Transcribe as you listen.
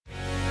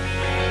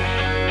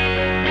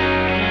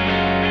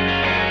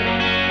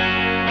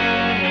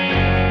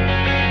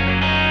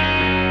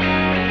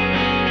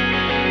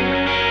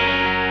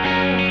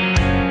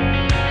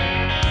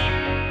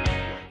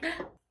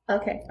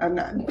okay. I'm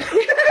not.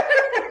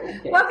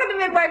 Welcome to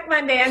Midwife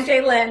Monday. I'm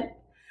Jay Lynn.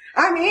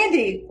 I'm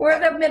Andy. We're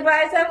the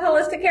midwives of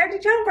Holistic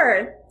Heritage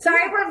Homebird.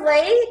 Sorry we're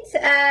late.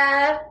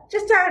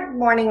 Just our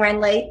morning run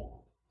late.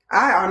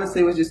 I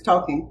honestly was just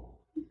talking.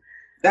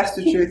 That's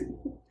the truth.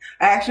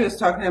 I actually was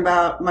talking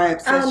about my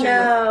obsession. Oh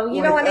no,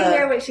 you don't want to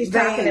hear what she's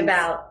talking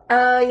about.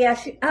 Oh yeah,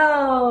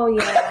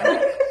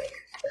 yeah.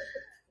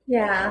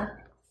 Yeah.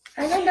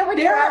 I don't know what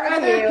there are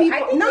other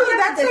people. No,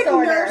 that's like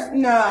nurse.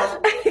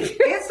 No,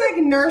 it's like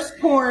nurse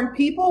porn.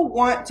 People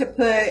want to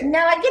put. No,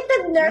 I get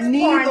the nurse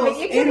porn, but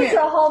you take it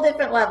to a whole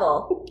different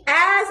level,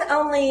 as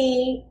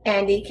only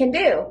Andy can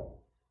do.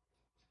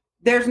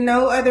 There's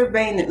no other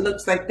vein that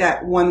looks like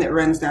that one that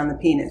runs down the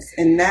penis,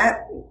 and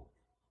that.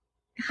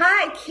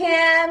 Hi,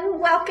 Kim.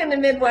 Welcome to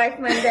Midwife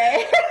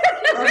Monday.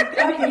 I'm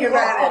thinking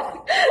about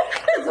it.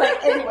 It's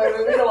like, anyway,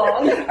 moving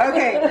along.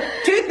 Okay,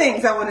 2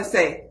 things I want to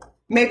say.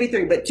 Maybe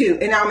 3, but 2,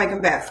 and I'll make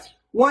them fast.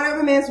 One of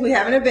them is we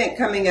have an event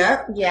coming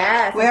up.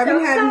 Yes. We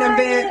haven't had an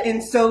event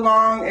in so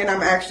long, and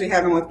I'm actually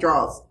having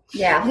withdrawals.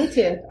 Yeah, me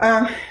too.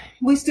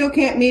 We still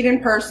can't meet in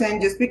person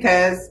just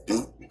because,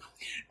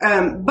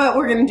 but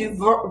we're going to do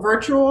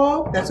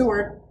virtual, that's a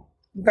word.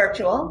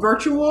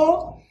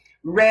 Virtual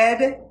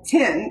red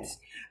tent.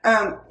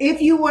 If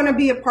you want to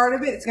be a part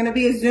of it, it's going to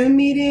be a Zoom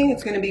meeting.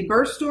 It's going to be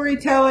birth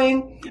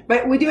storytelling,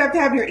 but we do have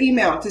to have your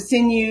email to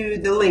send you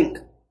the link.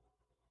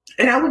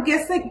 And I would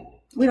guess like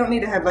we don't need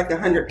to have like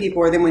 100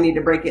 people, or then we need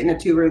to break it into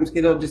 2 rooms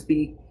because it'll just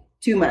be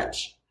too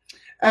much.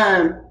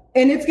 And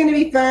it's going to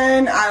be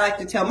fun. I like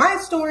to tell my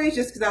stories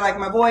just because I like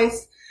my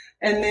voice.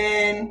 And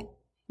then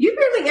you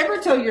barely ever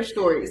tell your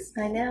stories.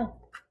 I know.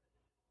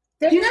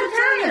 There's no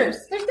time.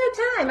 There's no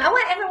time. I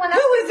want everyone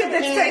else. Who is it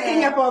that's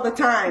taking up all the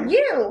time?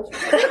 You.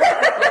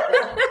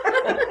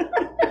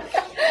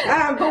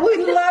 But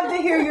we'd love to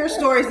hear your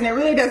stories, and it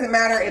really doesn't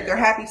matter if they're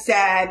happy,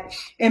 sad,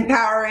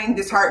 empowering,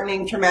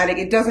 disheartening, traumatic.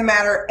 It doesn't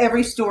matter.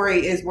 Every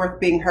story is worth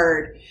being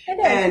heard,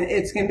 and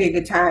it's going to be a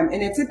good time.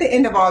 And it's at the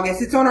end of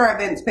August. It's on our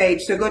events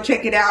page, so go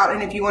check it out.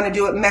 And if you want to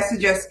do it,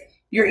 message us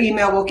your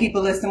email. We'll keep a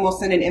list, and we'll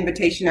send an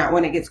invitation out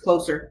when it gets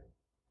closer.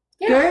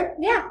 Yeah, good?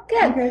 Yeah,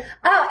 good. Okay.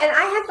 Oh, and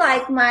I had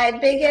like my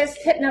biggest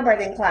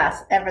hypnobirthing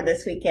class ever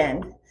this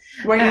weekend.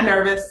 Were you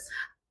nervous?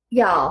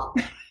 Y'all,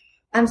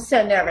 I'm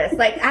so nervous.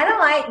 Like, I don't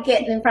like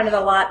getting in front of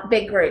a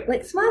big group.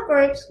 Like, small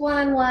groups,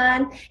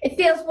 one-on-one. It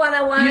feels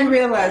one-on-one. You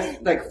realize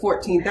like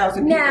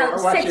 14,000 people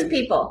are watching. 6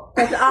 people.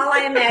 That's all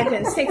I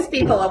imagine. 6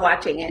 people are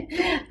watching it.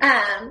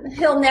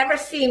 He'll never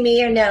see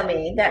me or know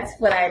me. That's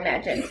what I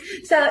imagine.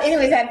 So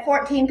anyways, I had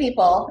 14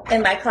 people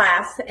in my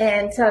class,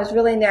 and so I was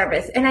really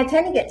nervous. And I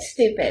tend to get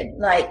stupid.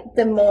 Like,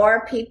 the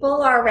more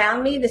people are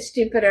around me, the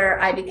stupider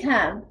I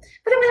become.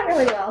 But it went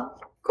really well.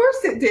 Of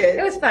course it did.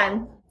 It was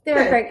fun. They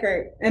were a great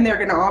group. And they're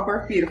going to all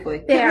birth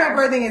beautifully.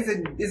 Hypnobirthing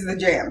is the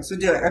jam, so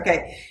do it.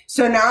 Okay.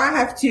 So now I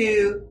have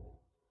to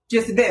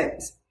just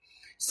vent.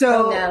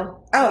 So, oh,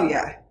 no. Oh,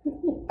 yeah.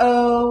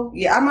 Oh,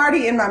 yeah. I'm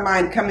already in my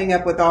mind coming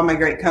up with all my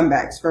great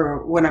comebacks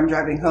for when I'm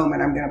driving home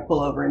and I'm going to pull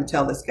over and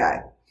tell this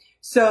guy.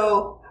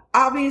 So,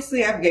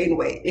 obviously, I've gained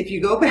weight. If you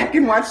go back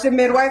and watch the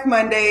Midwife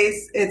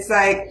Mondays, it's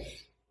like,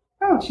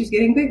 oh, she's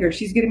getting bigger.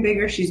 She's getting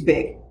bigger. She's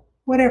big.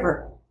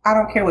 Whatever. I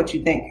don't care what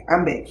you think.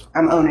 I'm big.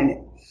 I'm owning it.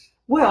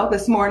 Well,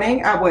 this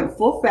morning I went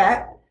full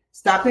fat,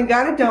 stopped and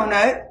got a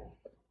donut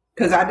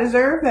because I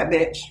deserve that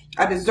bitch.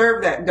 I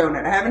deserve that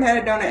donut. I haven't had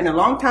a donut in a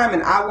long time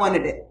and I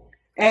wanted it.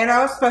 And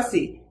I was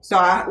fussy. So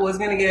I was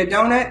going to get a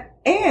donut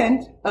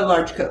and a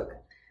large Coke.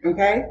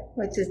 Okay?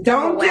 Which is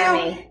double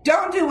whammy.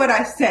 Don't do what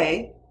I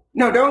say.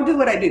 No, don't do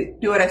what I do.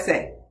 Do what I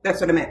say.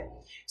 That's what I meant.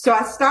 So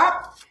I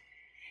stopped,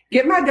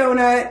 get my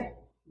donut,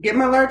 get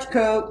my large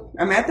Coke.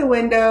 I'm at the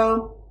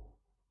window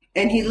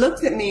and he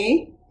looks at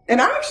me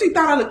and I actually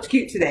thought I looked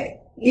cute today.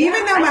 Yeah,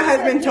 even though my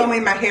husband told me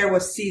my hair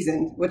was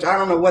seasoned, which I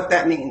don't know what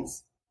that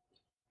means.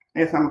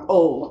 If I'm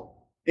old.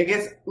 I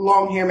guess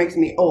long hair makes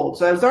me old.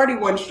 So I was already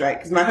one strike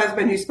because my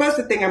husband, who's supposed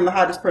to think I'm the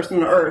hottest person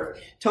on earth,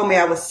 told me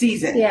I was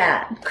seasoned.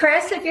 Yeah.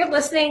 Chris, if you're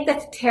listening,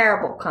 that's a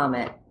terrible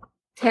comment.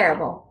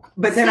 Terrible.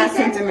 But then I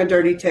sent him a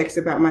dirty text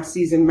about my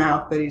seasoned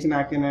mouth that he's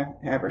not going to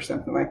have or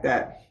something like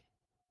that.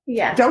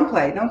 Yeah. Don't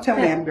play. Don't tell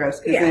me I'm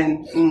gross because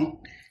then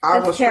I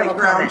will straight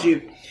ground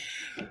you.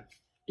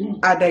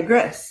 I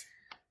digress.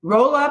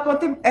 Roll up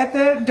at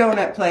the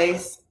donut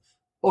place,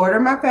 order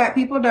my fat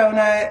people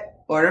donut,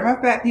 order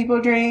my fat people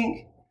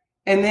drink,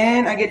 and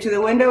then I get to the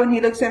window and he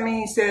looks at me and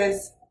he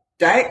says,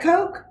 Diet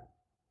Coke?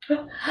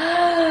 And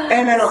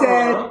I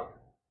said,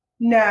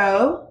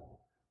 no,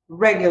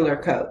 regular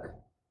Coke.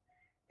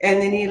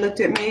 And then he looked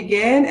at me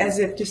again as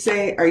if to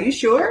say, are you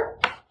sure?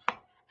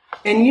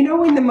 And you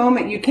know in the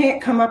moment you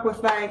can't come up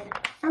with like,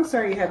 I'm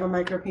sorry you have a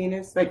micro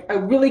penis, like a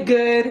really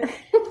good,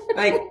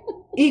 like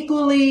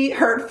equally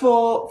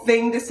hurtful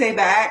thing to say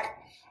back.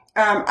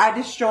 I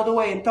just strolled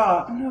away and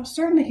thought, oh, no,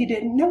 certainly he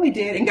didn't. No, he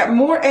did. And got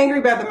more angry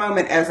by the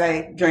moment as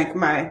I drank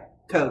my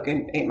Coke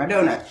and ate my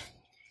donut.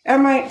 And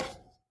I'm like,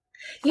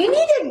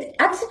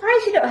 I'm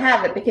surprised you don't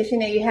have it because,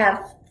 you have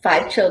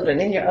 5 children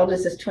and your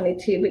oldest is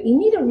 22, but you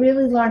need to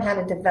really learn how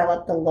to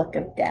develop the look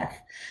of death.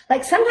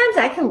 Like sometimes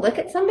I can look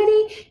at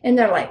somebody and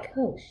they're like,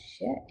 oh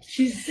shit.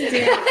 She's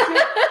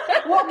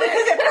well,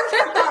 because at first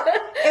I thought,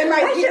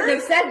 I should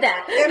have said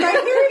that. Am I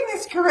hearing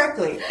this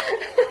correctly?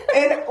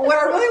 And what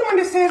I really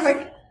wanted to say is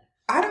like,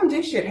 I don't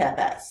do shit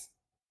half-ass.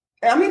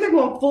 I'm either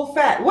going full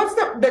fat. What's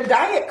the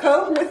Diet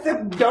Coke with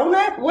the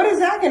donut? What is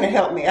that going to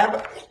help me? I've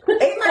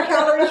ate my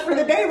calories for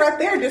the day right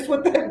there just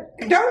with the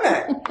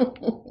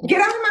donut.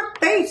 Get out of my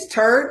face,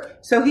 turd.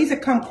 So he's a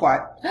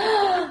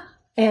kumquat.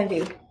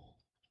 Andy.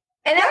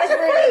 And that was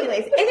rude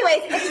anyways.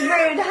 It's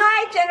rude.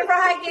 Hi, Jennifer.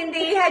 Hi,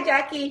 Gindi. Hi,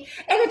 Jackie.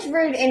 And it's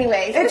rude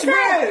anyways. It's rude.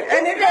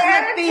 And it's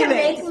there to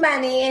make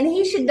money, and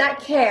he should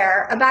not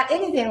care about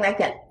anything like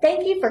that.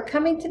 Thank you for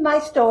coming to my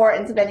store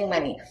and spending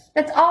money.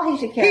 That's all he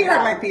should care about. He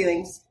hurt my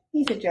feelings.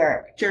 He's a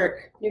jerk.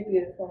 Jerk. You're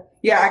beautiful.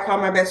 Yeah, I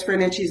called my best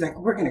friend and she's like,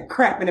 we're going to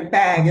crap in a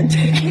bag and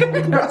take it.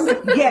 And I was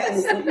like,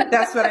 yes,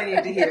 that's what I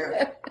need to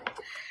hear.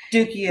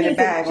 Dookie in a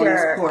bag on his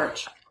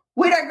porch.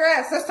 We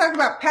digress. Let's talk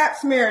about pap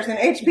smears and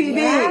HPV.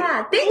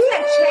 Yeah, things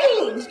have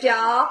changed,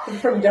 y'all. Things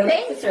for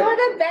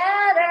the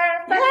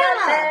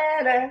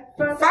better.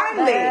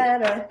 Finally.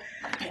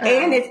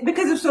 And it's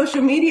because of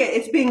social media,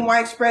 it's being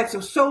widespread.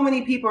 So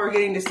many people are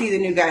getting to see the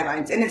new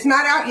guidelines. And it's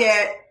not out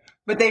yet.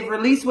 But they've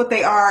released what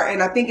they are,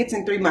 and I think it's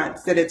in 3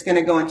 months that it's going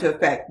to go into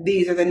effect.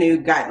 These are the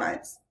new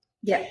guidelines.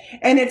 Yeah.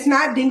 And it's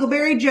not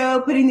Dingleberry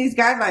Joe putting these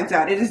guidelines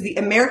out. It is the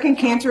American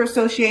Cancer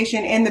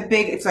Association and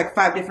it's like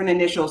 5 different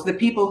initials. The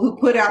people who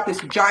put out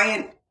this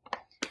giant,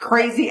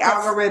 crazy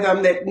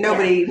algorithm that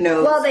nobody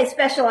knows. Well, they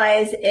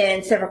specialize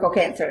in cervical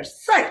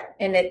cancers. Right.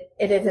 And it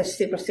is a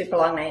super, super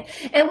long name.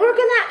 And we're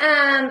going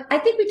to, I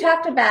think we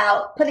talked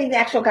about putting the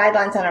actual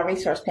guidelines on our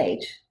resource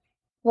page.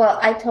 Well,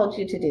 I told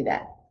you to do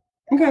that.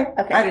 Okay.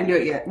 I didn't do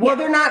it yet. Well,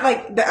 they're not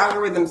like the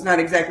algorithm's not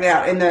exactly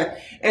out, and the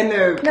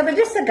no, but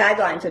just the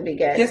guidelines would be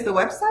good. Just the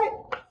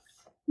website.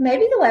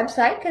 Maybe the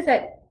website because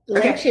it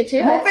links you to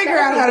it. We'll figure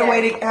out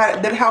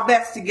how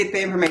best to get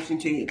the information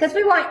to you because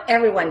we want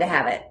everyone to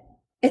have it.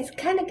 It's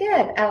kind of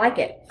good. I like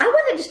it. I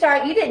wanted to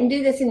start. You didn't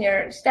do this in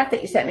your stuff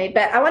that you sent me,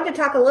 but I wanted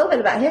to talk a little bit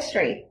about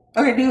history.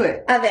 Okay, do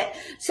it. Of it.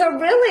 So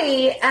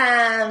really,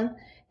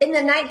 in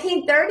the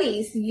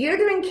 1930s,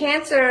 uterine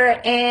cancer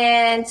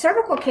and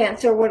cervical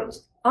cancer were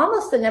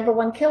almost the number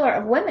 1 killer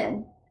of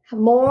women.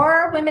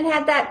 More women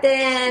had that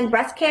than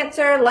breast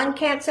cancer, lung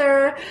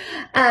cancer,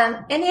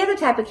 any other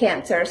type of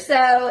cancer.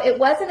 So it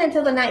wasn't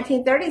until the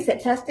 1930s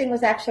that testing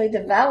was actually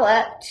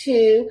developed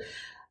to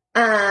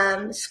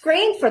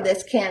screen for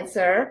this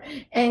cancer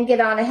and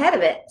get on ahead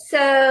of it.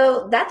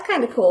 So that's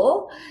kind of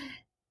cool.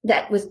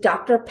 That was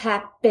Dr.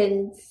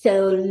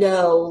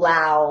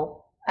 Papinsololau.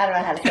 I don't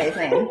know how to say his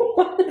name.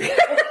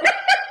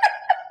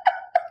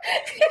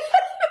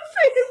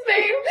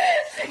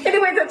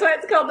 Anyway, that's why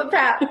it's called the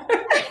PAP.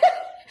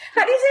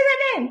 How do you say that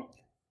name?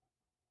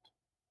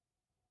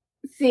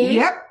 See?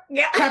 Yep.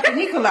 Yeah.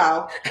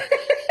 Papanicolaou.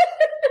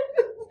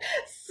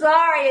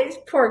 Sorry, this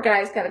poor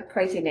guy's got a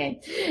crazy name.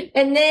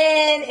 And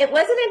then it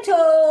wasn't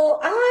until,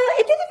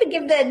 it didn't even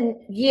give the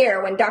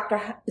year when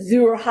Dr.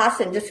 Zur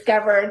Hassan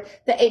discovered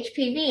that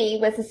HPV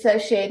was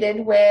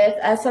associated with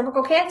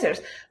cervical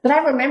cancers. But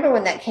I remember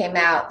when that came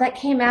out. That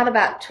came out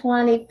about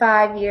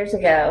 25 years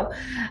ago.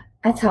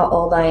 That's how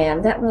old I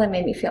am. That really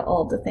made me feel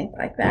old to think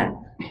like that.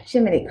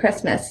 Jiminy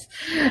Christmas.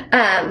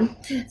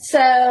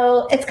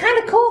 So it's kind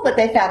of cool that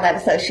they found that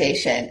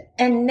association.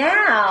 And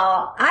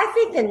now I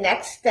think the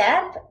next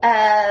step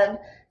of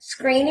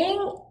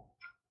screening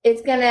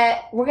is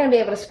we're going to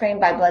be able to screen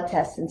by blood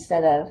test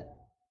instead of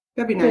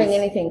doing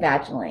anything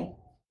vaginally.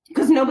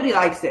 Because nobody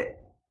likes it.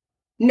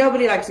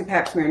 Nobody likes a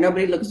pap smear.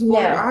 Nobody looks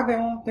for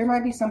it. There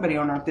might be somebody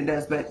on earth that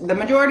does, but the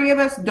majority of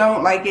us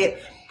don't like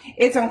it.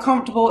 It's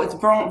uncomfortable. It's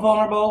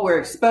vulnerable. We're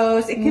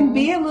exposed. It can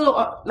be a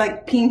little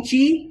like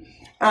pinchy.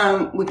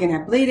 We can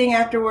have bleeding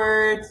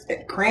afterwards,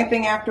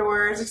 cramping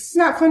afterwards. It's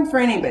not fun for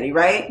anybody,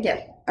 right?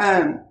 Yeah.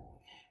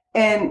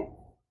 And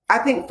I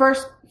think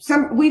first,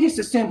 we just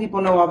assume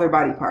people know all their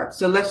body parts.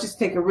 So let's just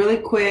take a really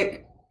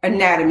quick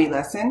anatomy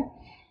lesson.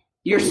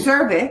 Your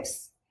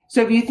cervix.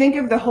 So if you think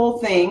of the whole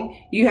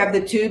thing, you have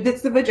the tube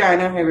that's the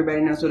vagina.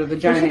 Everybody knows what a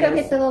vagina is. You should go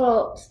get the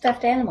little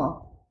stuffed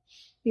animal.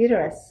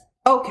 Uterus.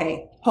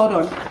 Okay, hold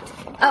on.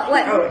 Oh,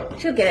 what? Oh.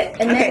 She'll get it,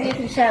 and then you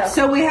can show.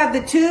 So we have the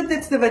tube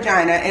that's the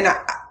vagina, and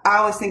I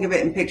always think of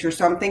it in pictures,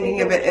 so I'm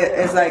thinking of it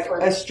as like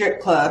a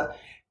strip club.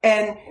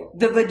 And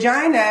the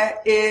vagina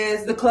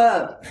is the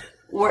club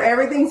where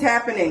everything's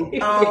happening.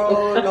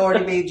 Oh,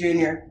 Lordy B.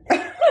 Jr.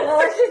 Well,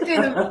 let's just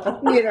do the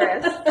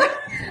uterus.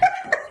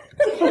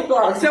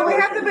 So we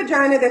have the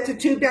vagina that's a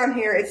tube down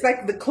here. It's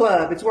like the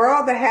club. It's where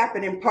all the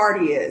happening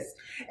party is.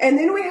 And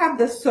then we have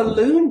the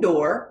saloon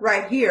door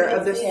right here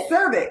of the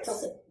cervix.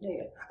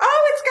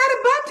 Oh, it's got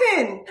a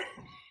button.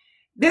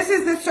 This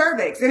is the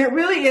cervix. And it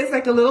really is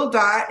like a little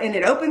dot. And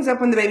it opens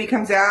up when the baby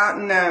comes out.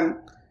 And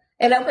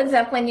it opens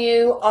up when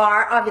you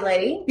are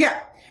ovulating. Yeah.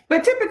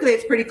 But typically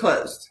it's pretty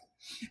closed.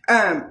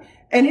 And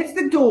it's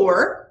the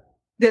door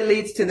that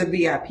leads to the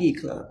VIP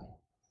club.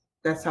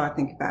 That's how I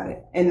think about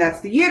it. And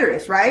that's the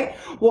uterus, right?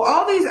 Well,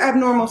 all these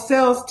abnormal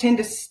cells tend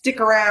to stick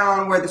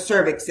around where the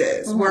cervix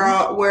is,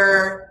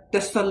 where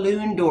the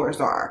saloon doors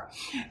are.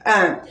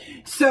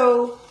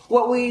 So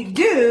what we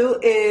do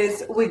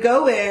is we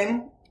go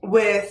in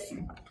with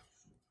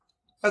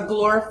a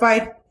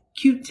glorified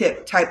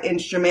Q-tip type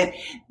instrument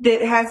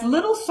that has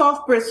little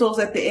soft bristles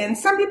at the end.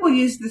 Some people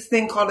use this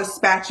thing called a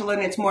spatula,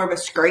 and it's more of a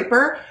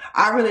scraper.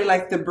 I really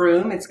like the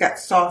broom. It's got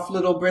soft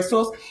little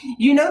bristles.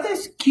 You know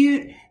those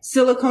cute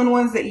silicone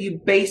ones that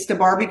you baste a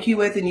barbecue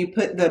with and you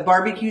put the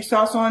barbecue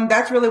sauce on?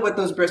 That's really what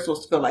those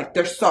bristles feel like.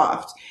 They're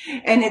soft.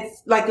 And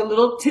it's like a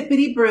little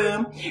tippity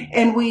broom.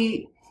 And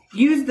we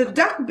use the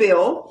duck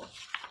bill,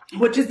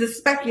 which is the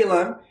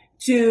speculum,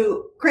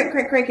 to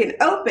crank and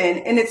open.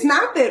 And it's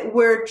not that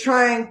we're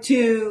trying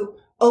to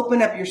open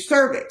up your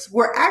cervix.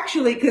 We're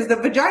actually, because the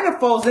vagina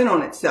falls in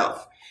on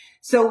itself.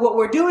 So what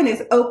we're doing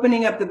is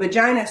opening up the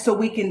vagina so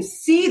we can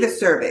see the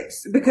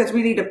cervix, because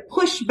we need to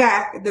push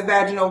back the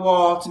vaginal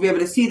wall to be able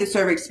to see the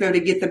cervix, to be able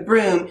to get the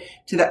broom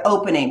to the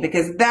opening,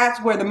 because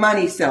that's where the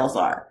money cells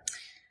are.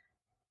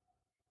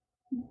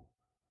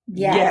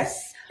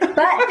 Yes. But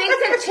things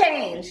have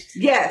changed.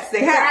 Yes,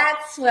 they have.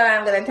 That's what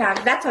I'm going to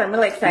talk. That's what I'm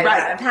really excited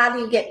about. How do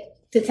you get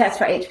to test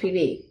for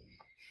HPV?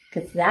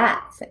 Because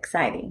that's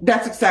exciting.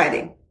 That's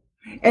exciting.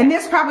 And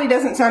this probably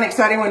doesn't sound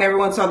exciting when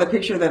everyone saw the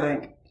picture that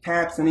like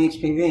PAPS and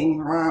HPV.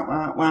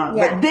 Wow.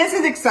 Yeah. But this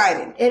is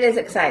exciting. It is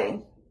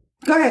exciting.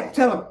 Go ahead,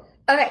 tell them.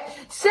 Okay,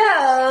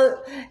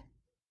 so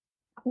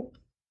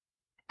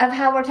of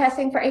how we're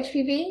testing for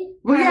HPV?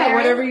 Well, yeah,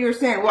 whatever you were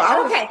saying. Well,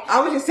 I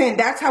was just saying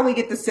that's how we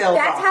get the cells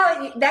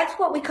off. That's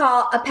what we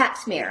call a pap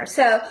smear.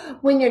 So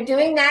when you're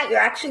doing that, you're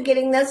actually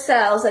getting those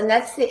cells, and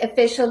that's the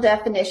official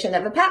definition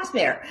of a pap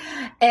smear.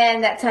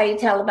 And that's how you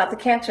tell about the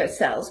cancerous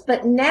cells.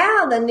 But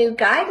now the new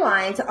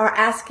guidelines are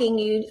asking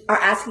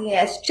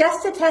us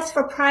just to test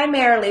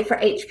primarily for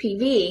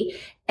HPV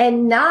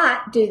and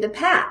not do the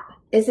pap.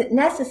 Is it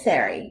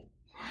necessary?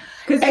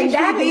 Because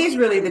HPV is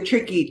really the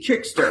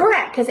trickster.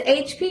 Correct, because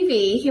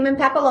HPV, human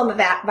papilloma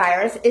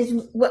virus, is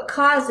what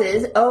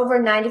causes over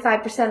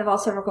 95% of all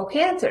cervical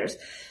cancers.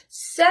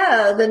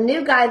 So the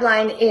new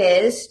guideline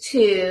is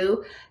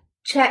to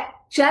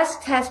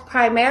just test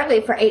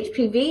primarily for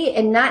HPV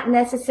and not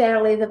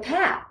necessarily the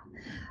PAP.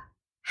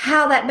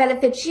 How that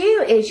benefits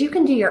you is you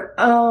can do your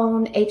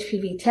own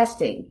HPV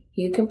testing.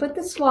 You can put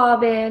the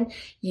swab in,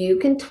 you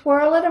can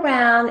twirl it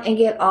around and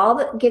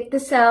get the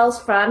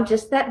cells from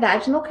just that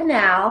vaginal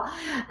canal,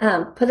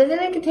 put it in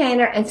a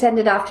container and send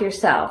it off to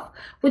yourself,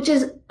 which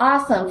is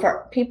awesome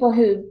for people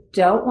who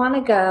don't want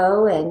to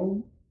go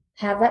and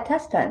have that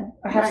test done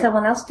or have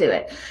someone else do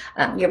it.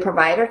 Your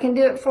provider can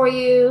do it for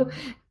you.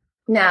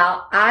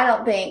 Now, I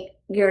don't think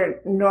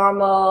your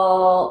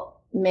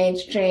normal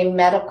mainstream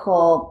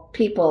medical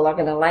people are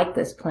going to like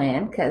this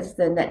plan, because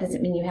then that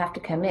doesn't mean you have to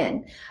come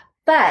in.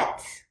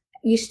 But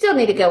you still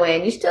need to go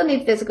in. You still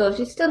need physicals.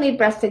 You still need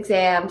breast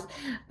exams.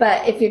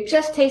 But if you're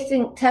just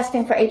testing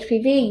for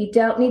HPV, you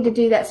don't need to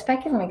do that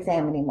speculum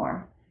exam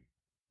anymore.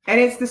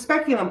 And it's the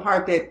speculum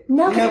part that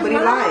nobody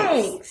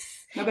likes.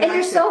 And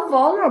you're so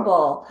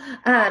vulnerable.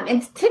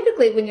 And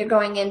typically when you're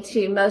going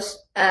into most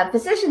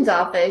physician's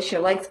office, your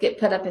legs get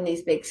put up in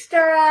these big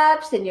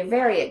stirrups and you're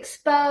very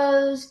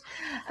exposed.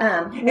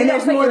 And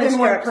there's more than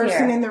one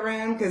person in the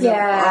room because of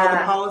all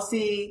the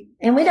policy.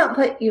 And we don't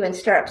put you in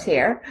stirrups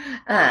here,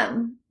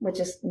 which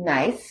is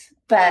nice.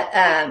 But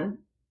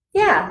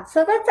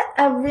so that's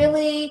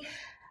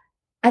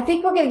I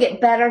think we're going to get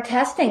better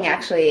testing,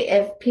 actually,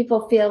 if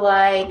people feel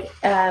like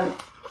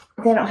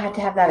they don't have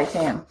to have that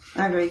exam.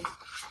 I agree.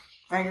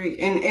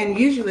 And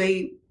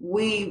usually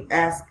we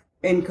ask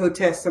and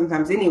co-test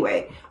sometimes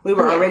anyway. We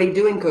were already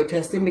doing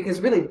co-testing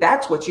because really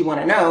that's what you want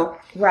to know.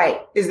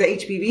 Right. Is the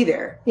HPV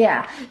there?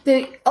 Yeah.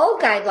 The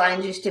old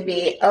guidelines used to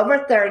be over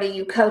 30,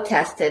 you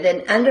co-tested,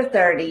 and under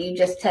 30, you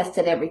just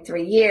tested every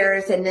 3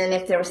 years. And then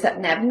if there was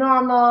something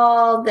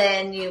abnormal,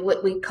 then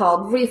what we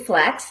called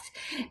reflexed,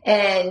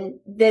 and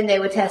then they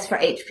would test for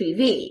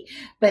HPV.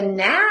 But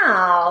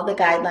now the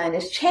guideline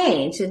has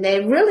changed and they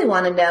really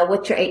want to know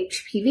what's your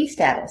HPV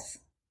status.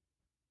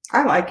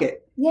 I like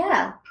it.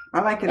 Yeah. I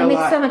like it a lot. It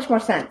makes so much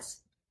more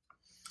sense.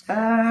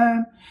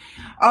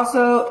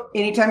 Also,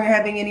 anytime you're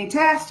having any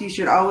test, you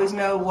should always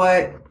know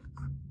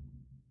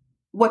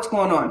what's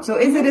going on. So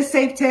is it a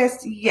safe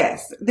test?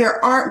 Yes.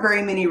 There aren't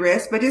very many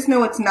risks, but just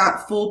know it's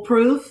not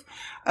foolproof.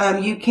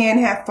 You can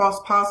have false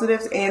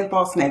positives and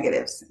false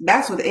negatives.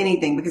 That's with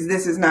anything, because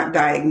this is not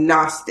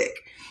diagnostic.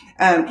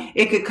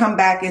 It could come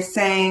back as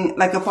saying,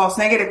 like, a false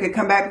negative could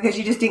come back because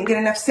you just didn't get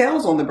enough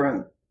cells on the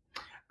broom.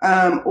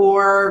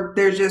 Or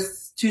there's just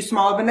too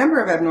small of a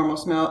number of abnormal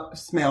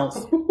cells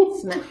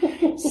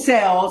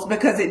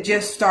because it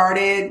just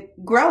started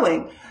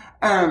growing.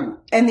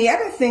 And the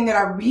other thing that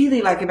I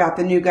really like about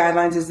the new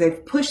guidelines is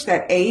they've pushed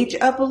that age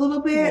up a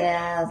little bit.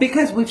 Yes.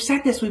 Because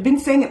we've been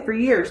saying it for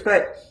years,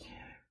 but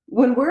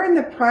when we're in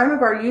the prime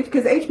of our youth,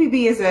 because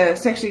HPV is a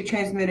sexually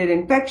transmitted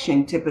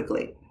infection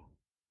typically.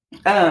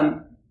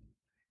 And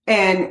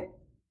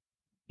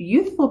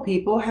youthful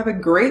people have a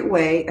great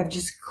way of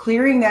just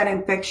clearing that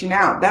infection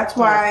out. That's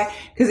why,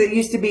 because it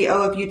used to be,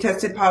 if you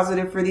tested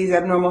positive for these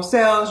abnormal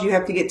cells, you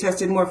have to get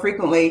tested more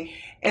frequently.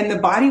 And the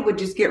body would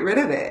just get rid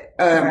of it.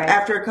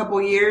 After a couple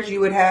of years, you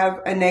would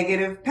have a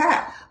negative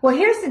PAP. Well,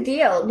 here's the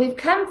deal. We've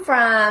come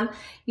from,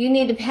 you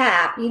need a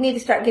PAP, you need to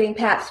start getting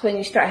PAPs when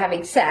you start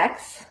having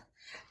sex,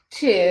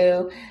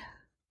 to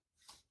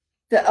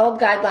the old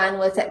guideline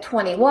was at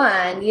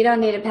 21. You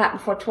don't need a PAP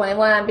before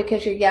 21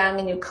 because you're young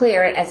and you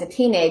clear it as a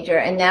teenager.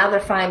 And now they're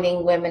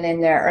finding women in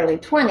their early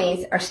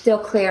 20s are still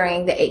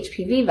clearing the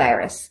HPV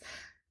virus.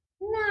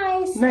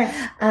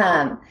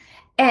 Nice.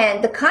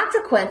 And the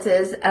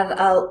consequences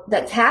of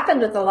that's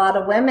happened with a lot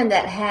of women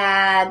that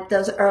had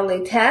those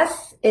early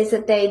tests is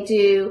that they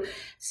do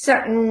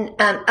certain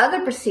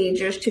other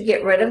procedures to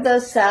get rid of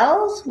those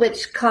cells,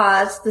 which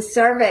cause the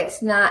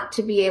cervix not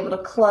to be able to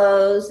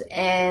close,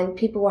 and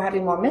people were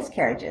having more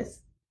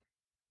miscarriages.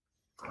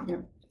 Yeah.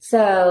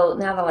 So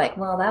now they're like,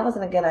 well, that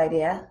wasn't a good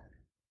idea.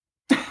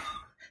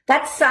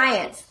 That's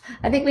science.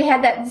 I think we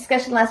had that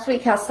discussion last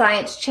week, how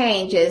science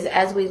changes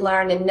as we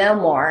learn and know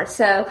more.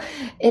 So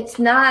it's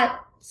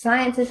not,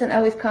 science isn't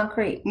always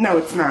concrete. No,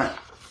 it's not.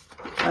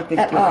 I think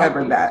we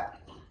covered that.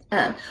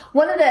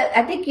 One of the,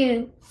 I think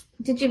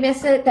did you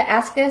miss it? The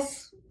Ask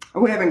Us?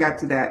 We haven't got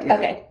to that yet.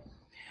 Okay.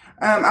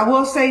 I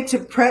will say to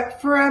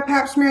prep for a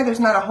pap smear, there's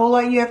not a whole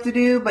lot you have to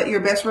do, but your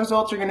best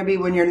results are going to be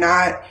when you're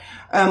not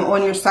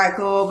on your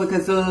cycle,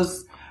 because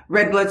those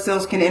red blood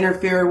cells can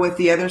interfere with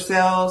the other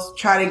cells.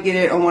 Try to get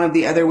it on one of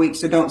the other weeks,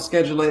 so don't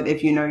schedule it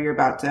if you know you're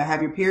about to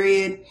have your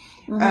period.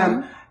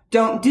 Mm-hmm.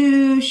 Don't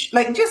douche.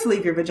 Just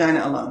leave your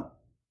vagina alone.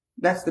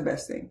 That's the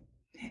best thing.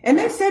 And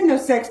they said no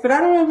sex, but I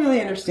don't really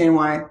understand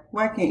why.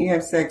 Why can't you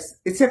have sex?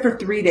 Except for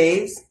 3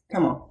 days?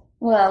 Come on.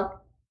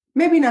 Well,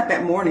 maybe not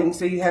that morning,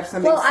 so you have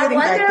something sitting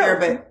back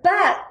there.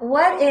 But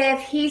what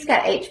if he's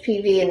got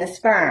HPV in the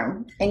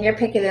sperm, and you're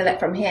picking it up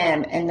from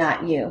him and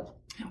not you?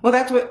 Well,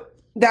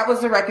 that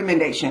was the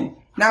recommendation.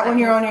 Not when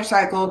you're on your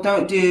cycle.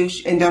 Don't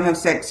douche and don't have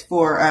sex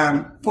for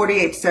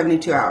 48 to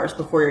 72 hours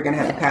before you're going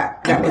to have a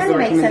PAP. That was the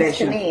recommendation. Makes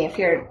sense to me if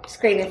you're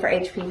screening for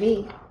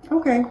HPV.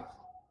 Okay.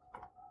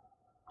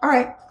 All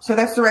right. So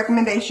that's the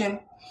recommendation.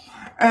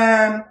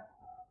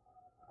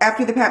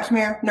 After the pap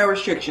smear, no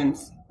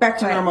restrictions. Back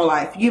to normal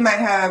life. You might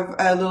have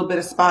a little bit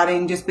of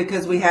spotting just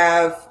because we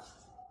have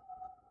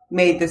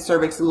made the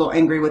cervix a little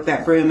angry with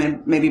that broom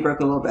and maybe broke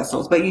a little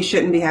vessels. But you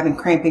shouldn't be having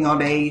cramping all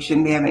day. You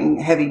shouldn't be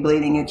having heavy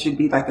bleeding. It should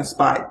be like a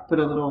spot. Put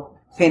a little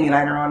panty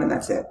liner on and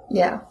that's it.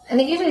 Yeah.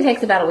 And it usually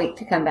takes about a week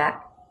to come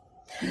back.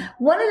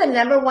 One of the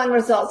number one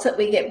results that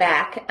we get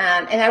back,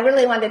 and I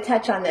really wanted to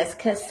touch on this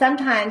because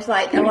sometimes, a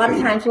lot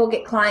of times we'll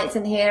get clients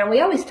in here and we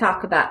always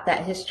talk about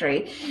that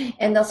history,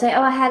 and they'll say,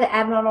 I had an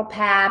abnormal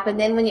PAP, and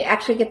then when you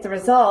actually get the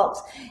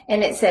results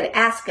and it said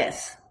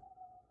Ascus,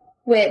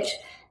 which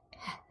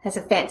has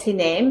a fancy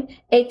name,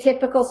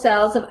 atypical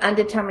cells of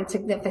undetermined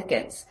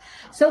significance.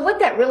 So what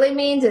that really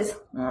means is,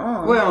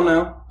 well,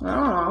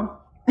 no.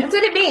 That's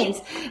what it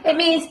means. It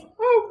means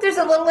there's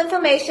a little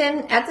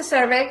inflammation at the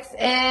cervix,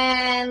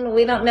 and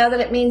we don't know that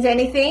it means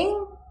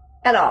anything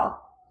at all.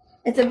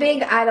 It's a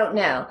big I don't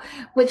know,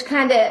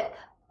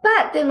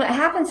 but then what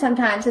happens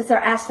sometimes is they're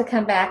asked to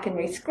come back and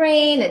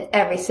rescreen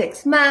every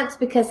 6 months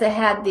because they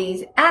had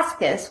these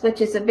ascus, which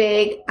is a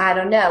big I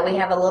don't know. We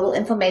have a little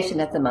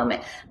inflammation at the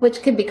moment,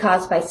 which could be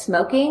caused by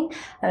smoking.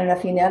 I don't know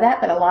if you know that,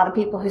 but a lot of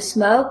people who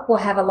smoke will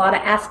have a lot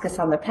of ascus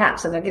on their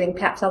paps, and they're getting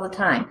paps all the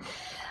time.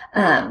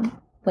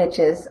 Which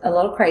is a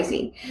little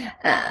crazy.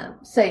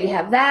 So you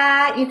have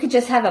that. You could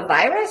just have a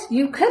virus.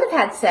 You could have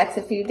had sex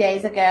a few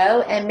days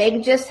ago and maybe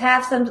just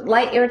have some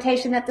light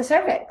irritation at the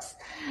cervix.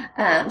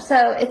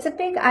 So it's a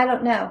big I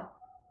don't know.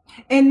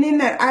 And then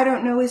that I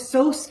don't know is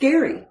so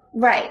scary.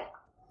 Right.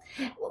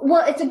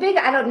 Well, it's a big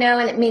I don't know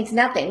and it means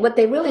nothing. What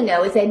they really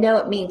know is they know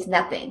it means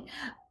nothing.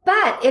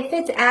 But if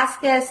it's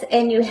ascus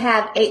and you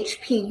have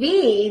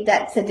HPV,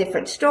 that's a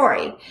different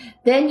story.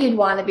 Then you'd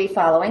want to be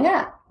following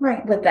up.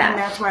 Right. With that. And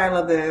that's why I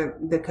love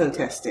the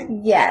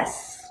co-testing.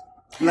 Yes.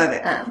 Love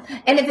it.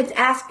 And if it's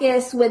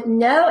ascus with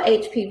no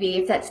HPV,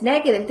 if that's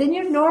negative, then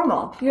you're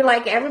normal. You're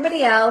like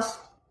everybody else,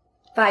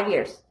 5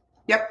 years.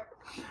 Yep.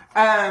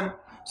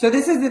 So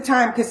this is the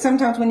time, because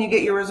sometimes when you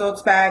get your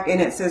results back and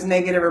it says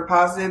negative or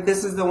positive,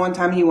 this is the one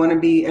time you want to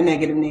be a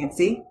negative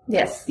Nancy.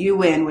 Yes. You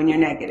win when you're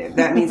negative.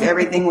 That means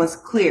everything was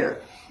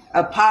clear.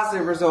 A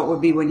positive result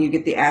would be when you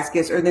get the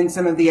ascus, or then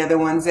some of the other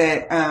ones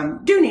that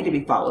do need to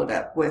be followed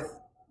up with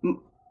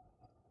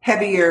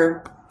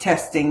heavier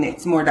testing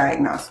that's more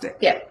diagnostic.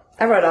 Yep.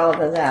 I wrote all of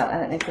those out. I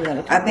don't know if you're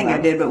going to I think I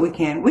did, but we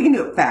can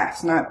do it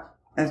fast, not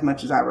as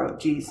much as I wrote.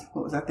 Jeez,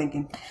 what was I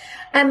thinking?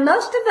 And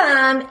most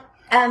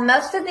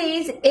of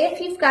these,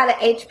 if you've got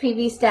an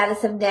HPV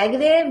status of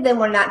negative, then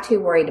we're not too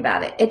worried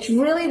about it. It's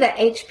really the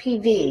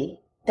HPV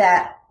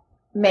that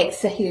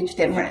makes a huge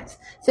difference.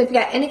 So if you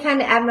got any kind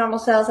of abnormal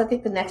cells, I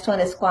think the next one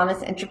is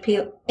squamous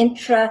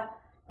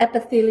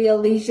epithelial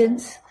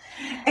lesions.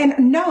 And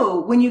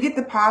no, when you get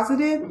the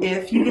positive,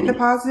 if you get the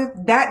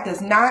positive, that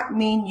does not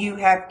mean you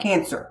have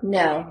cancer.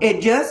 No.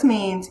 It just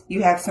means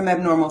you have some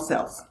abnormal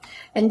cells.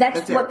 And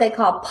that's what they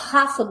call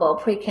possible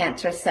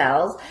precancer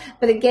cells.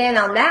 But again,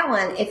 on that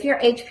one, if you're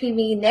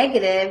HPV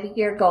negative,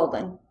 you're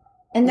golden.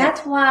 And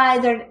that's why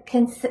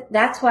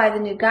that's why the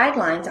new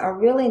guidelines are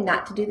really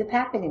not to do the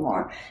PAP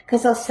anymore,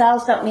 because those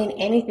cells don't mean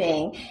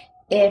anything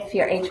if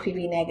you're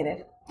HPV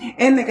negative.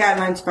 And the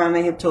guidelines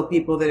finally have told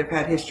people that have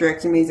had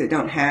hysterectomies that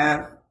don't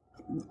have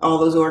all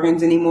those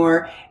organs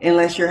anymore,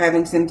 unless you're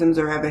having symptoms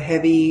or have a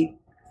heavy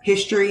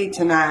history,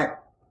 to not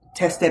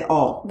test at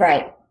all.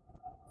 Right.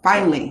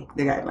 Finally,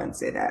 the guidelines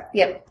say that.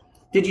 Yep.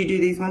 Did you do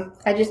these ones?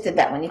 I just did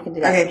that one. You can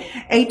do that. Okay.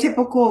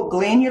 Atypical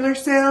glandular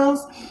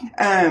cells,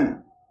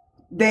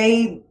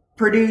 they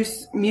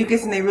produce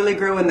mucus and they really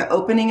grow in the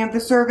opening of the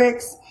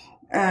cervix.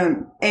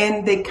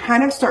 And they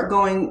kind of start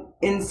going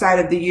inside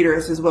of the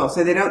uterus as well.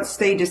 So they don't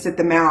stay just at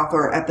the mouth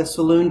or at the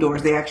saloon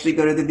doors. They actually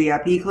go to the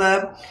VIP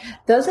club.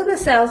 Those are the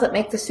cells that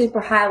make the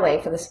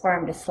superhighway for the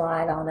sperm to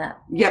slide on that.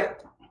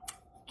 Yep.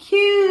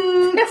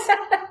 Cute.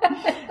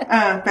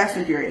 Fast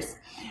and Furious.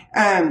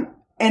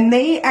 And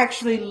they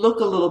actually look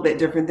a little bit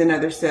different than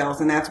other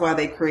cells, and that's why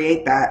they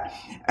create that.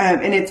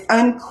 And it's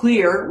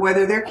unclear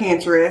whether they're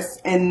cancerous,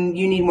 and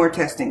you need more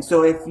testing.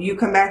 So if you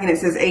come back and it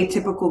says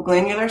atypical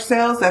glandular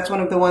cells, that's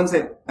one of the ones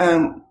that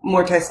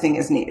more testing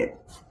is needed.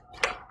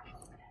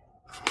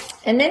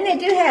 And then they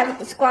do have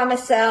squamous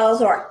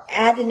cells or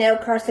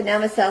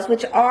adenocarcinoma cells,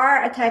 which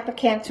are a type of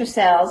cancer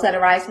cells that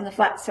arise from the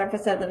flat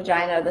surface of the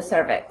vagina or the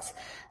cervix.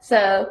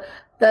 So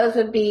those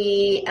would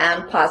be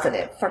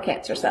positive for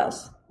cancer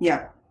cells.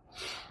 Yeah.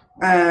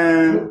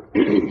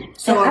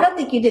 So I don't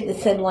think you did the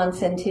SIN1,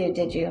 SIN2,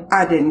 did you?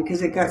 I didn't,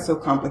 because it got so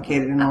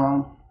complicated and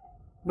long.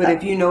 But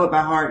if you know it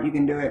by heart, you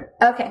can do it.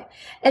 Okay.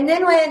 And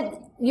then when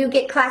you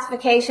get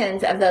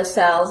classifications of those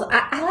cells,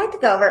 I like to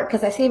go over it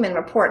because I see them in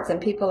reports and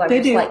people are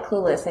like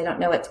clueless. They don't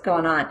know what's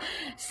going on.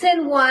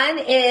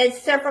 SIN1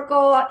 is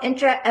cervical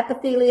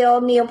intraepithelial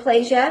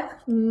neoplasia,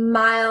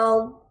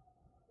 mild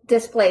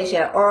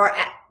dysplasia, or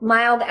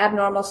mild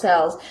abnormal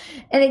cells.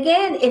 And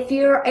again, if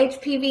you're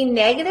HPV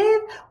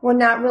negative, we're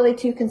not really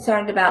too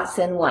concerned about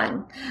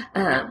SIN1.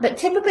 But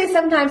typically,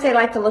 sometimes they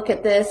like to look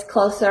at this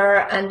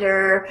closer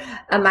under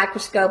a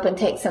microscope and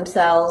take some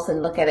cells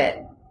and look at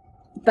it.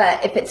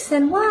 But if it's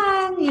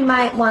SIN1, you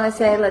might want to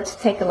say, let's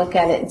take a look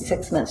at it in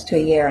 6 months to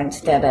a year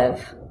instead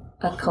of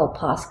a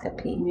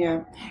colposcopy.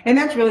 Yeah. And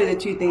that's really the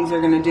two things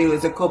they're going to do,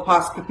 is a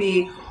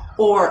colposcopy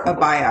or a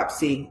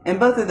biopsy.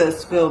 And both of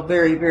those feel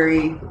very,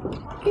 very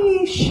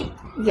yeesh.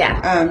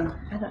 Yeah.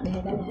 I don't know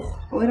who that is.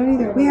 We don't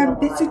either. We have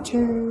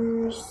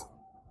visitors.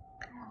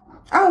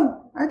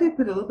 Oh, I did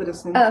put a little bit of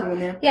SIN2 in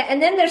there. Yeah,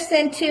 and then there's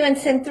SIN2 and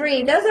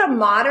SIN3. Those are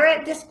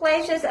moderate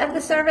dysplasias of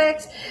the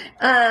cervix,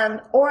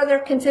 or they're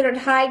considered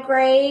high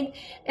grade,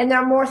 and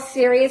they're more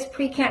serious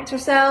precancer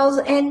cells,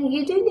 and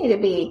you do need to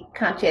be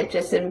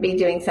conscientious and be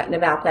doing something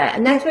about that.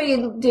 And that's where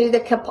you do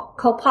the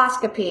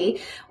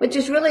colposcopy, which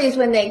is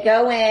when they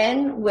go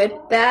in with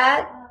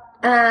that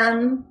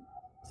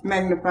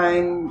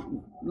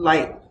magnifying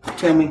light.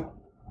 Tell me.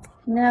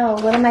 No,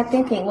 what am I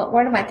thinking? What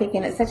word am I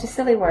thinking? It's such a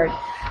silly word.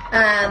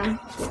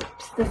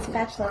 The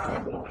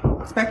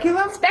spatula.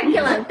 Speculum?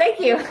 Speculum, thank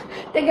you.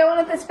 They go in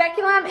with the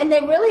speculum, and they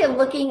really are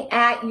looking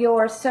at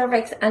your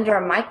cervix under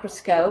a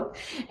microscope,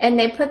 and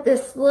they put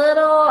this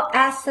little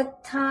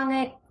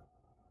acetonic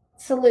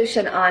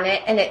solution on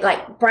it, and it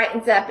like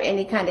brightens up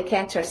any kind of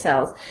cancer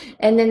cells.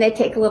 And then they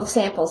take little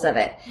samples of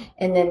it,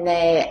 and then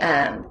they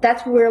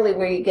that's really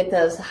where you get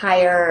those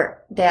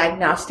higher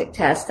diagnostic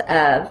tests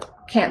of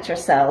cancer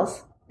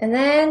cells. And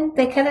then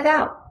they cut it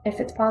out if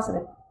it's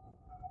positive.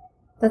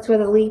 That's where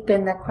the LEAP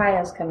and the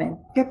cryos come in.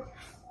 Yep.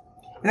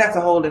 And that's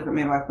a whole different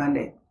Midwife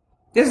Monday.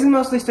 This is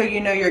mostly so you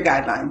know your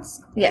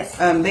guidelines. Yes.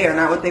 They are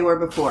not what they were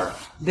before.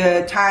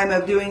 The time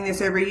of doing this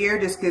every year,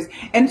 just because,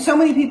 and so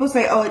many people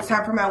say, oh, it's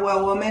time for my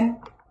well woman.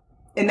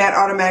 And that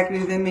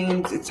automatically then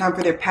means it's time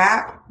for their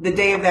PAP. The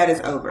day of that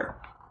is over.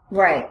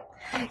 Right.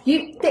 The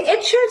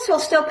insurance will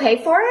still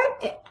pay for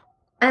it.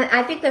 And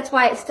I think that's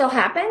why it still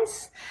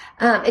happens.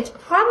 It's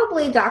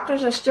probably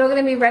doctors are still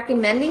going to be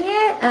recommending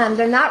it.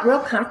 They're not real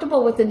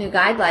comfortable with the new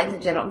guidelines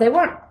in general. They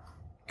weren't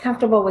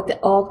comfortable with the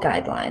old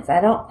guidelines.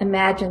 I don't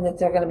imagine that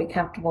they're going to be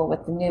comfortable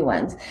with the new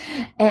ones.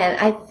 And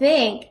I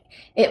think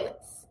if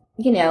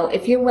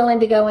you're willing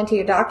to go into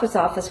your doctor's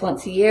office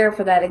once a year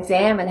for that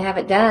exam and have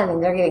it done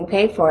and they're getting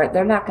paid for it,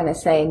 they're not going to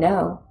say,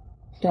 no,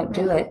 don't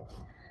do it.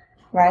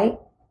 Right?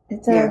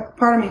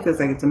 Part of me feels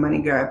like it's a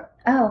money grab.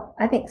 Oh,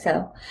 I think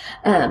so.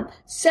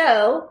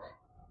 So,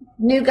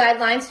 new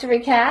guidelines to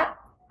recap.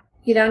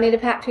 You don't need a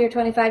PAP till you're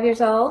 25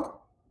 years old.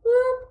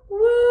 Whoop,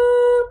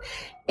 whoop.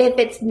 If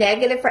it's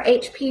negative for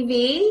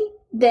HPV,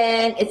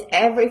 then it's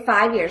every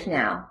 5 years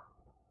now.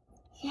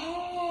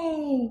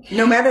 Yay.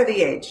 No matter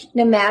the age.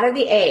 No matter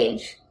the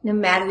age.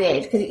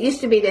 Because it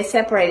used to be they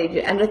separated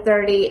you under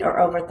 30 or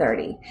over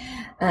 30.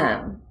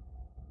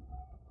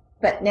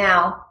 But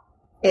now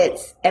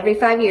it's every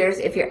 5 years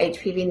if you're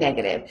HPV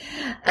negative.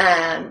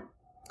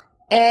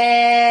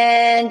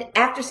 And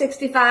after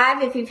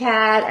 65, if you've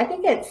had, I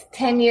think it's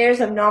 10 years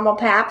of normal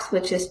PAPs,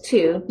 which is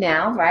 2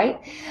 now, right?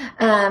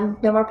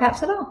 No more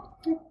PAPs at all.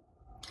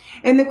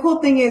 And the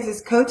cool thing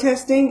is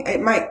co-testing.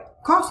 It might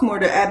cost more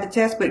to add the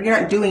test, but you're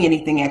not doing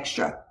anything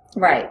extra.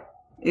 Right.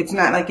 It's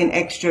not like an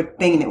extra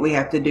thing that we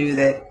have to do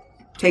that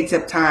takes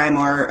up time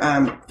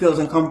or feels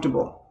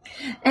uncomfortable.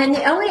 And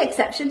the only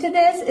exception to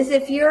this is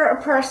if you're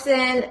a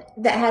person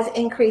that has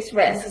increased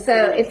risk.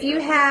 So if you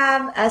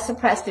have a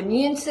suppressed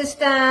immune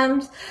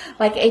systems,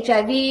 like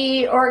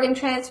HIV, organ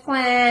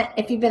transplant,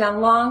 if you've been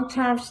on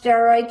long-term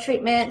steroid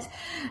treatments,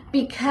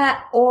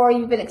 or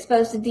you've been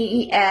exposed to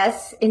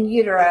DES in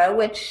utero,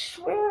 which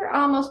we're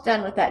almost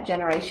done with that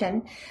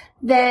generation,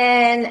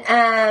 then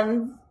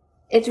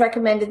it's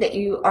recommended that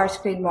you are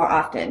screened more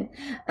often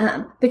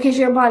because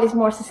your body's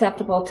more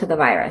susceptible to the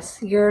virus.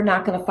 You're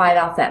not going to fight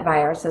off that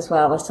virus as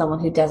well as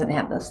someone who doesn't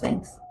have those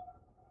things.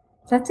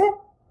 That's it.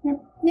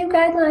 New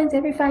guidelines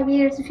every 5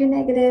 years if you're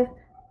negative.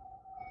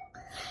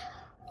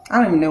 I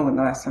don't even know when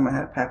the last time I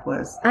had a PAP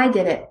was. I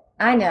did it.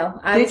 I know.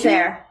 I was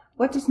there.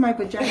 What does my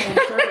vagina and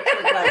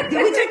cervix look like?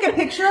 Did we take a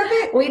picture of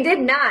it? We did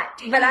not,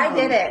 but I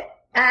did it.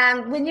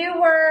 When you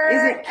were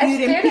Is it cute a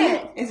student. and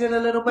pink? Is it a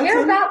little button?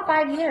 You're about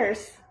 5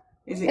 years.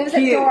 Is it was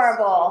cute?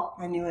 Adorable.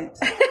 I knew it.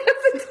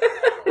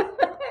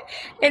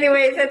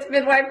 Anyways, that's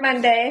Midwife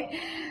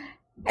Monday.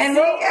 And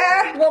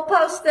we'll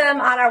post them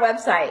on our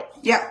website.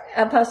 Yeah.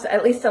 I'll post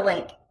at least a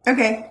link.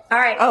 Okay. All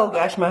right. Oh,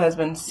 gosh, my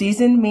husband.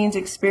 Seasoned means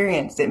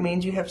experienced. It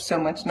means you have so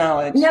much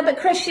knowledge. No, but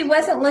Chris, she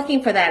wasn't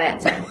looking for that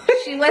answer.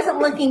 She wasn't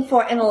looking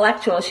for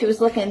intellectual. She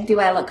was looking, do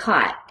I look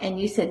hot? And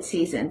you said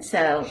seasoned,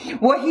 so.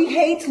 Well, he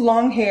hates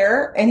long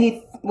hair,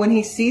 and when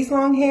he sees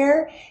long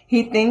hair,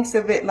 he thinks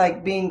of it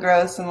like being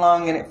gross and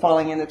long and it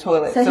falling in the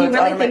toilet. So he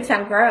really thinks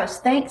I'm gross.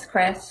 Thanks,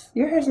 Chris.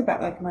 Your hair's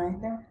about like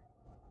mine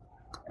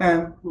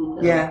now.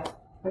 Yeah.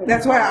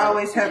 That's why I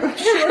always have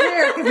short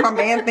hair, because my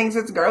man thinks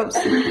it's gross.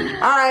 All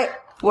right.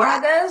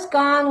 Are those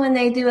gone when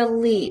they do a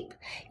leap?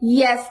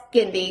 Yes,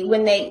 Gindi,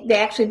 when they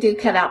actually do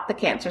cut out the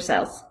cancer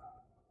cells.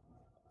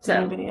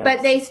 So,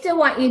 but they still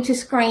want you to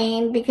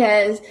screen,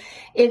 because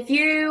if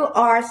you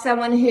are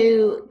someone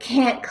who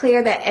can't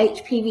clear that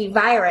HPV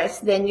virus,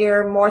 then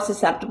you're more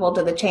susceptible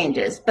to the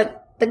changes.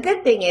 But the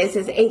good thing is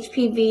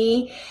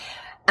HPV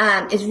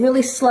is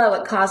really slow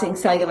at causing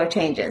cellular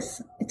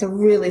changes. It's a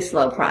really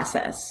slow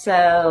process.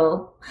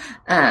 So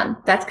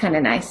that's kind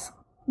of nice.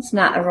 It's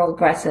not a real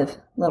aggressive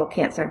little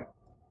cancer.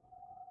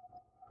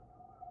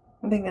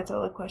 I think that's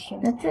all the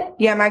questions. That's it.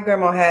 Yeah, my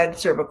grandma had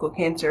cervical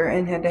cancer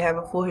and had to have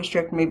a full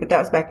hysterectomy, but that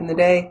was back in the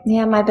day.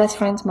 Yeah, my best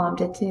friend's mom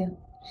did too.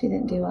 She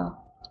didn't do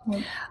well.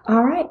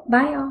 All right.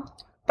 Bye, y'all.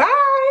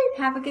 Bye.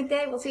 Have a good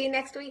day. We'll see you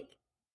next week.